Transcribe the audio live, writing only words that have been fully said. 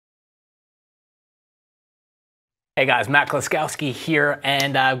Hey guys, Matt Kloskowski here,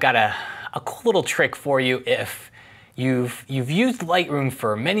 and I've got a cool little trick for you if you've used Lightroom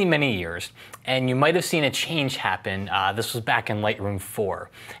for many years, and you might have seen a change happen. This was back in Lightroom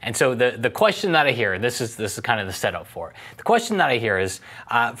 4. And so the question that I hear, this is kind of the setup for it. The question that I hear is,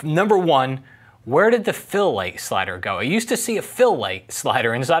 number one, where did the fill light slider go? I used to see a fill light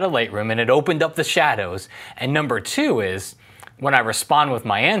slider inside of Lightroom and it opened up the shadows. And number two is, when I respond with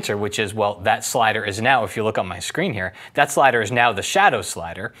my answer, which is, well, that slider is now, if you look on my screen here, that slider is now the shadow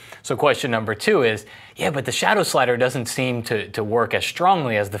slider. So question number two is, yeah, but the shadow slider doesn't seem to work as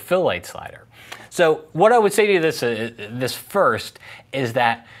strongly as the fill light slider. So what I would say to you this first is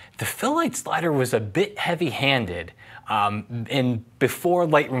that the fill light slider was a bit heavy-handed before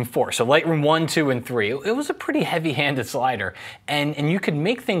Lightroom 4. So Lightroom 1, 2, and 3, it was a pretty heavy-handed slider. And you could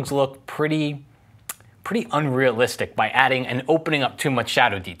make things look pretty unrealistic by adding and opening up too much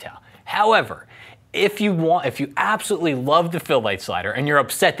shadow detail. However, if you absolutely love the fill light slider and you're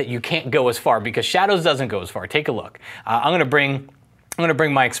upset that you can't go as far because shadows doesn't go as far, take a look. I'm gonna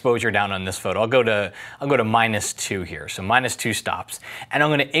bring my exposure down on this photo. I'll go to -2 here, so -2 stops, and I'm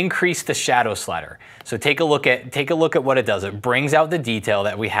gonna increase the shadow slider. So take a look at what it does. It brings out the detail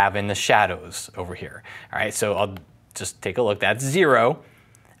that we have in the shadows over here. All right, so I'll just take a look. That's 0,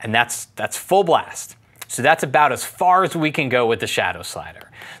 and that's full blast. So that's about as far as we can go with the shadow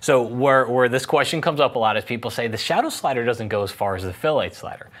slider. So where this question comes up a lot is people say the shadow slider doesn't go as far as the fill light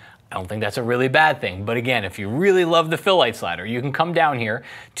slider. I don't think that's a really bad thing. But again, if you really love the fill light slider, you can come down here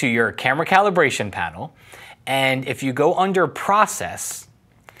to your camera calibration panel. And if you go under process,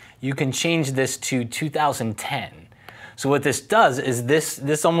 you can change this to 2010. So what this does is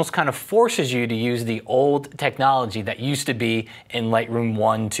this almost kind of forces you to use the old technology that used to be in Lightroom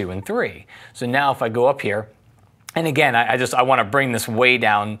 1, 2, and 3. So now if I go up here, and again, I want to bring this way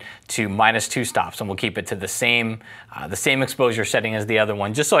down to -2 stops, and we'll keep it to the same exposure setting as the other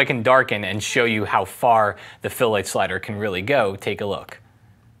one, just so I can darken and show you how far the fill light slider can really go. Take a look.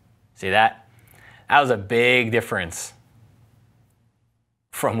 See that? That was a big difference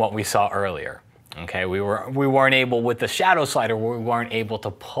from what we saw earlier. Okay, we weren't able, with the shadow slider, we weren't able to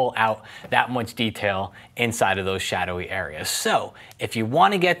pull out that much detail inside of those shadowy areas. So if you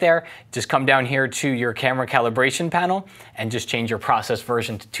want to get there, just come down here to your camera calibration panel and just change your process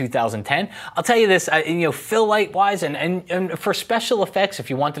version to 2010. I'll tell you this, fill light wise and for special effects, if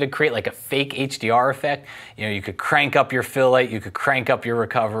you wanted to create like a fake HDR effect, you could crank up your fill light, you could crank up your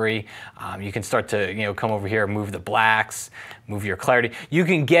recovery, you can start to come over here, move the blacks, move your clarity. You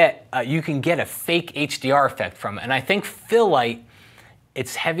can get a fake HDR effect from it. And I think fill light,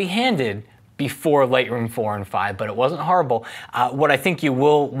 it's heavy-handed before Lightroom 4 and 5, but it wasn't horrible. What I think you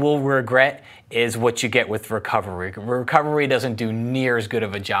will regret is what you get with recovery. Recovery doesn't do near as good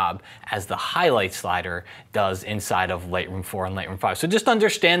of a job as the highlight slider does inside of Lightroom 4 and Lightroom 5. So just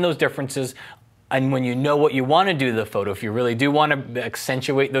understand those differences. And when you know what you want to do to the photo, if you really do want to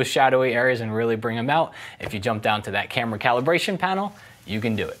accentuate those shadowy areas and really bring them out, if you jump down to that camera calibration panel, you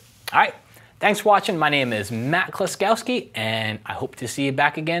can do it. All right, thanks for watching. My name is Matt Kloskowski, and I hope to see you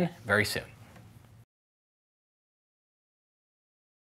back again very soon.